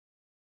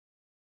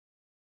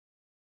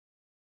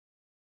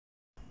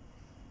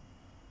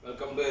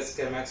Welcome to SK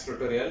Max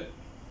tutorial.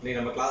 இன்னைக்கு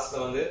நம்ம கிளாஸ்ல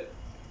வந்து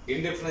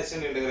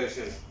இன்டெஃபினிஷன்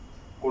இன்டகிரேஷன்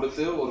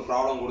கொடுத்து ஒரு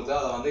ப்ராப்ளம் கொடுத்து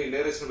அதை வந்து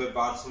இன்டகிரேஷன் பை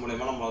பார்ட்ஸ்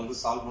மூலமா நம்ம வந்து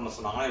சால்வ் பண்ண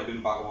சொன்னாங்க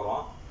எப்படின்னு பார்க்க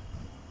போறோம்.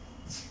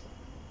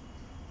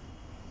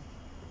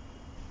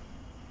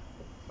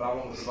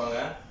 ப்ராப்ளம் கொடுப்பாங்க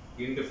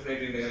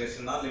இன்டெஃபினைட்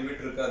இன்டகிரேஷன்னா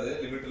லிமிட் இருக்காது,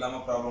 லிமிட்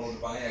இல்லாம ப்ராப்ளம்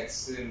கொடுப்பாங்க x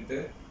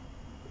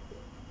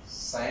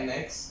sin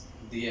x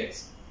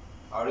dx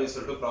அப்படின்னு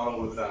சொல்லிட்டு ப்ராப்ளம்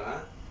கொடுத்துறாங்க.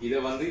 இதை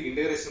வந்து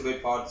இன்டகிரேஷன் பை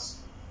பார்ட்ஸ்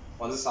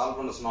வந்து சால்வ்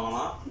பண்ண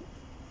சொன்னாங்கன்னா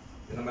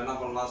நம்ம என்ன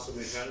பண்ணலாம்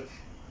சொல்யூஷன்.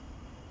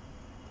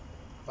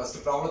 ஃபர்ஸ்ட்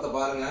ப்ராப்ளத்தை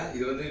பாருங்க.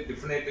 இது வந்து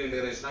டிஃபனைட்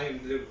இன்டகிரேஷனா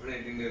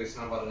இன்டிஃபனைட்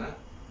இன்டகிரேஷனா பாருங்க.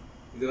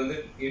 இது வந்து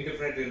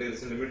இன்டிஃபனைட்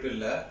இன்டகிரேஷன் லிமிட்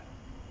இல்ல,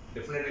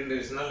 டிஃபனைட்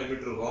இன்டகிரேஷனா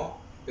லிமிட் இருக்கும்.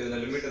 இதுல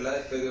லிமிட் இல்ல.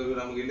 இப்போ இது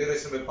நமக்கு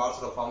இன்டகிரேஷன் பை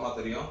பார்ட்ஸோட ஃபார்முலா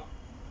தெரியும்.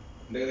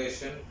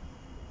 இன்டகிரேஷன்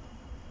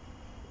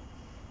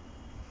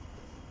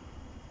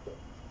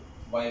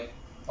பை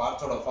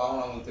பார்ட்ஸோட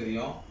ஃபார்முலா நமக்கு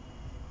தெரியும்.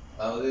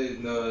 அதாவது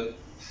இந்த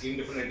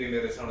இன்டிஃபனைட்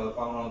இன்டகிரேஷனோட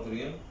ஃபார்முலா நமக்கு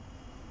தெரியும்.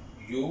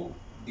 u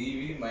dv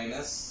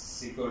minus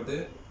equal to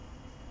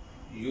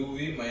uv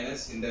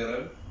minus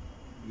integral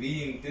v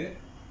into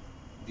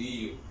du.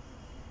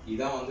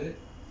 இதான் வந்து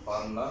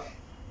ஃபார்முலா.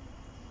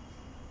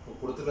 இப்போ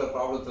கொடுத்துருக்க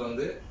ப்ராப்ளத்தில்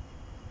வந்து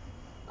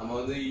நம்ம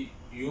வந்து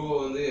u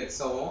வந்து x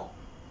ஆகும்,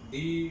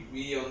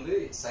 dv வந்து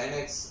sin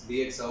x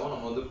dx ஆகும்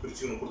நம்ம வந்து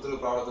பிரிச்சுக்கணும்.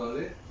 கொடுத்துருக்க ப்ராப்ளத்தை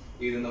வந்து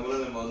இது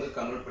நம்ம வந்து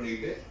கன்வெர்ட்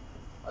பண்ணிக்கிட்டு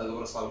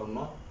அதுக்கப்புறம் சால்வ்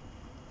பண்ணணும்.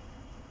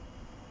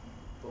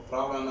 இப்போ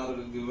ப்ராப்ளம் என்ன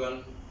இருக்குது,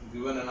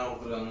 given என்ன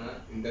கொடுத்துருக்காங்க,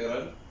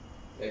 integral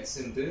x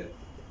into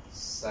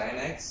sin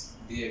x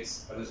dx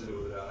அப்படின்னு சொல்லி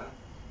கொடுத்துருக்காங்க.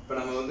 இப்போ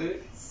நம்ம வந்து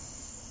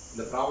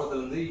இந்த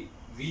ப்ராப்ளத்தில் வந்து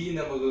v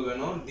நமக்கு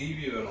வேணும், dv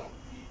வேணும்.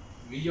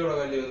 v யோட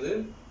வேல்யூ வந்து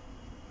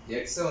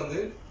x வந்து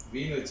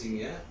vன்னு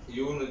வச்சுங்க,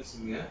 uன்னு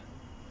வச்சுங்க.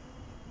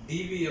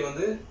 dv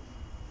வந்து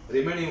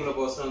ரிமைனிங் உள்ள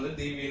போர்ஷன் வந்து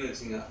dvன்னு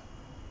வச்சுங்க.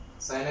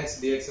 sin x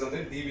dx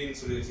வந்து dvன்னு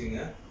சொல்லி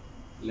வச்சுங்க.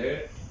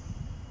 let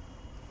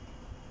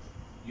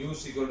u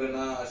equal to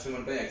என்ன அஸ்யூம்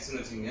பண்ணிட்டோம்,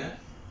 xன்னு வச்சுங்க.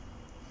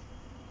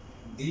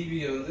 dv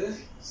வந்து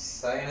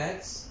sin x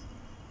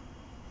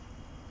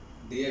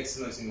dx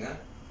னு வச்சுங்க.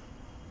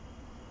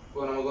 இப்போ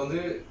நமக்கு வந்து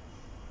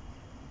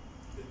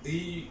du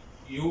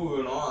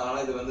வேணும்,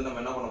 அதனால இது வந்து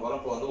நம்ம என்ன பண்ண போறோம்,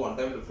 இப்போ வந்து ஒன்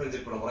டைம்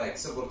டிஃபரன்ஷியேட் பண்ண போறோம்.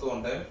 x பொறுத்து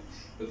ஒன் டைம்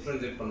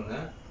டிஃபரன்ஷியேட் பண்ணுங்க.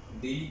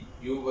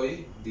 du by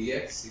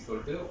dx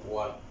equal to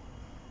 1.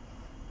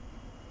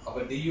 அப்ப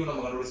du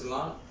நம்ம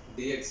கண்டுபிடிச்சிடலாம்.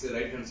 dx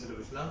ரைட் ஹேண்ட் சைடு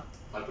போச்சுன்னா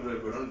மல்டிப்ளை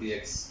பண்ணிடும்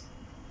dx.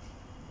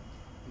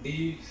 du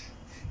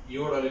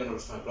யோட வேல்யூ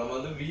கண்டுபிடிச்சோம். இப்போ நம்ம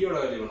வந்து v யோட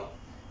வேல்யூ வேணும்.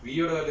 v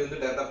யோட வேல்யூ வந்து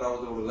டைரக்டா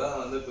ப்ராப்ளத்துல கொடுங்க.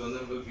 அது வந்து இப்போ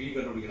வந்து v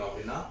கண்டுபிடிக்கணும்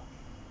அப்படின்னா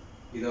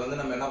இதை வந்து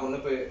நம்ம என்ன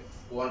பண்ணணும், இப்போ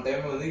ஒன்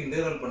டைம் வந்து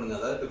இன்டெகிரல் பண்ணுங்க.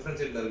 அதாவது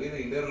டிஃபரன்ஷியேட்ல இருக்கு,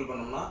 இது இன்டெகிரல்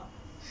பண்ணோம்னா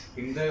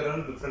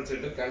இன்டெகிரல்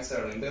டிஃபரன்ஷியேட் கேன்சல்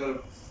ஆகிடும். Integral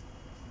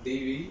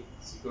dv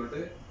equal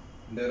to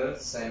integral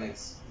sin x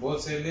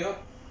both சைட்லயும்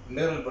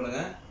integral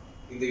பண்ணுங்க.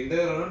 இந்த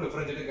இன்டெகிரலும்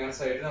டிஃபரன்ஷியேட்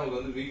கேன்சல் ஆகிட்டு நமக்கு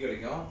வந்து v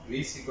கிடைக்கும்.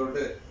 v equal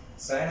to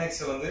sin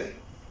x வந்து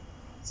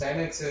sin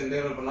x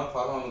இன்டெகிரல் பண்ணா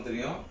ஃபார்முலா நமக்கு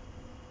தெரியும்,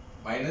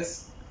 மைனஸ்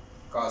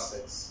cos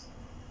x.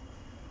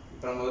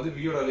 இப்போ நம்ம வந்து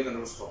v யோட வேல்யூ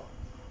கண்டுபிடிச்சிட்டோம்.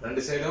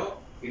 ரெண்டு சைடும்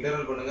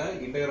இன்டெகிரல் பண்ணுங்க,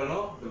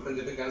 இன்டெகிரலும்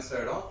டிஃபரன்ஷியேட் கேன்சல்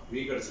ஆகிடும்,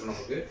 v கிடைச்சிடும்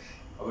நமக்கு.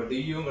 அப்போ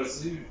duவும்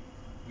கிடைச்சி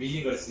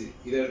vயும் கிடைச்சி.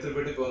 இதை எடுத்துட்டு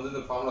போயிட்டு இப்போ வந்து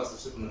இந்த ஃபார்முலா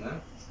சப்ஸ்டிட் பண்ணுங்க.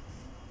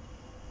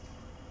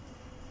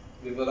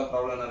 இப்போதான்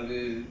ப்ராப்ளம் என்ன இருக்கு,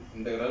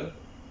 integral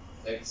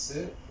x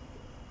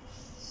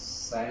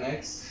sin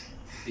x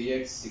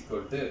dx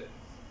equal to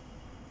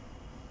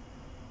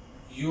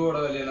u ஓட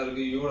வேல்யூ என்ன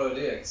இருக்கு, u ஓட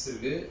வேல்யூ x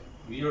இருக்கு,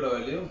 v யோட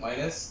வேல்யூ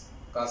மைனஸ்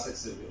cos x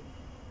இருக்கு.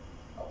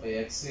 அப்போ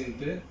x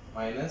into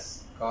minus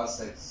cos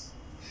x,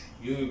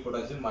 u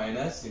போட்டாச்சு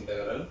மைனஸ்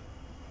இன்டெகிரல்.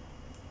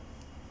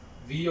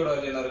 v யோட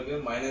வேல்யூ என்ன இருக்கு,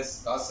 மைனஸ்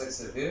cos x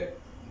இருக்கு,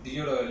 d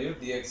யோட வேல்யூ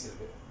dx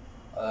இருக்கு.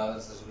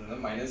 அதாவது சொல்லுங்க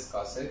மைனஸ்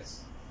cos x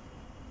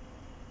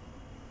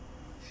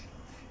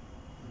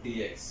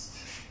dx.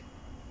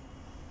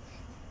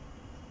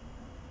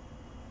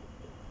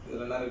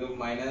 இதுல என்ன இருக்கு,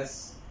 மைனஸ்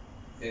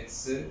x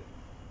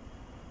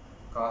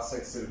cos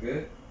x இருக்கு.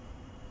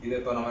 இதை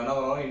இப்போ நம்ம என்ன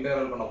பண்ணுறோம்,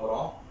 இன்டெகிரல் பண்ண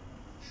போறோம்.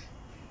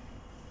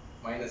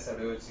 மைனஸ்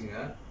அப்படியே வச்சுங்க.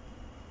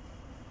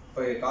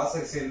 இப்போ cos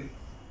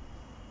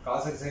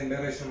x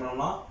இன்டெகிரேஷன்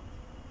பண்ணோம்னா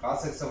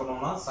cos x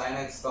பண்ணோம்னா sin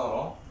x தான்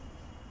வரும்.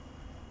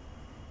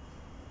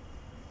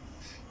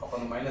 அப்போ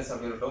அந்த மைனஸ்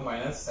அப்படியே இருக்கட்டும்,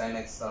 மைனஸ் sin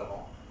x தான்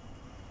இருக்கும்.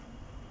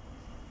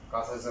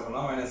 cos x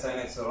பண்ணா மைனஸ் sin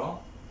x வரும்.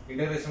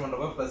 இன்டெகிரேஷன்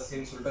பண்றப்ப பிளஸ்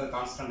ன்னு சொல்லிட்டு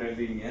கான்ஸ்டன்ட்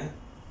எழுதிங்க.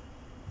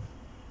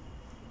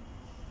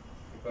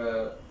 இப்போ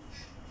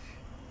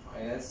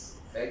minus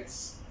x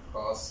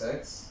cos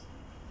x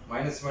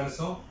minus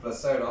மைனஸும்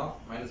பிளஸ் ஆகிடும்,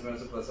 மைனஸ்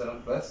மைனஸும் பிளஸ்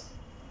ஆகிடும், plus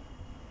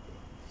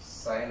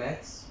sin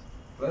x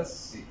plus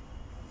c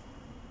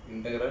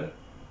integral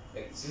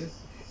x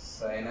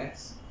sin x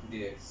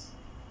dx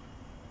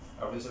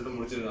அப்படின்னு சொல்லிட்டு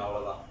முடிச்சிருக்கோம்.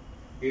 அவ்வளோதான்.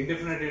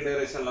 இன்டிஃபினைட்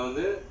இன்டெகிரேஷனில்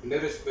வந்து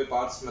இன்டெகிரேஷன் பை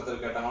பார்ட்ஸ்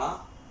மெத்தட் கேட்டாங்கன்னா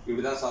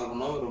இப்படி தான் சால்வ்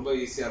பண்ணணும். ரொம்ப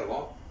ஈஸியாக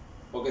இருக்கும்.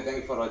 ஓகே,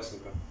 தேங்க்யூ ஃபார்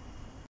வாட்சிங்.